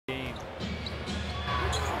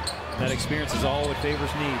That experience is all what Favors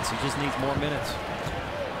needs. He just needs more minutes.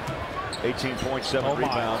 18.7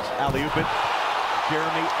 rebounds. Alley-oop it.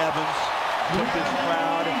 Jeremy Evans took this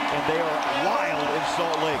crowd, and they are wild in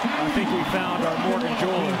Salt Lake. I think we found our Morgan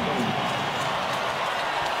Jeweler.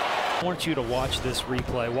 I want you to watch this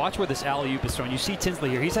replay. Watch where this alley-oop is thrown. You see Tinsley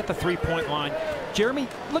here. He's at the three-point line. Jeremy,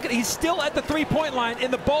 look at it. He's still at the three-point line,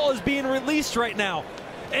 and the ball is being released right now.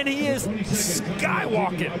 And he is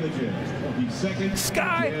skywalking.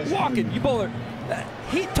 Skywalking. You bowler.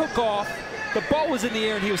 He took off. The ball was in the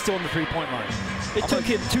air, and he was still in the three-point line. It took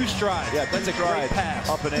him 2 strides. Yeah, that's a great pass.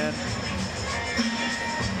 Up and in.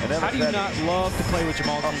 And how do you not love to play with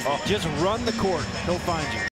Jamal Tinsley? Just run the court. He'll find you.